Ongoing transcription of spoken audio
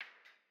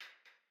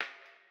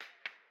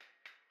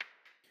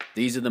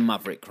These are the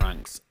Maverick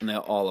cranks, and they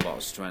are all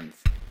about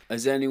strength.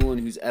 As anyone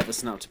who's ever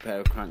snapped a pair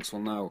of cranks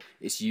will know,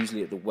 it's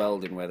usually at the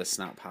welding where the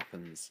snap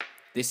happens.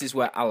 This is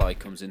where alloy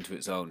comes into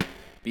its own.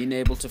 Being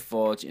able to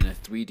forge in a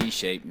 3D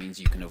shape means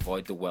you can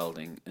avoid the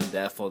welding, and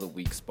therefore the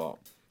weak spot.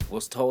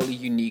 What's totally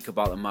unique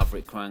about the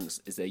Maverick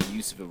cranks is their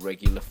use of a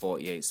regular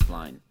 48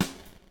 spline.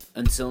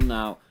 Until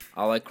now,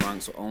 alloy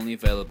cranks were only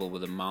available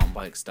with a mountain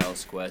bike style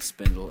square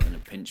spindle and a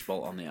pinch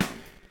bolt on the arm.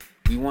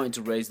 We wanted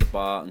to raise the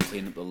bar and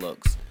clean up the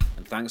looks,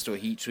 and thanks to a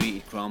heat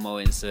treated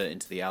crmo insert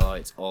into the alloy,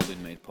 it's all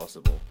been made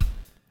possible.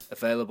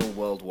 Available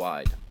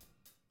worldwide.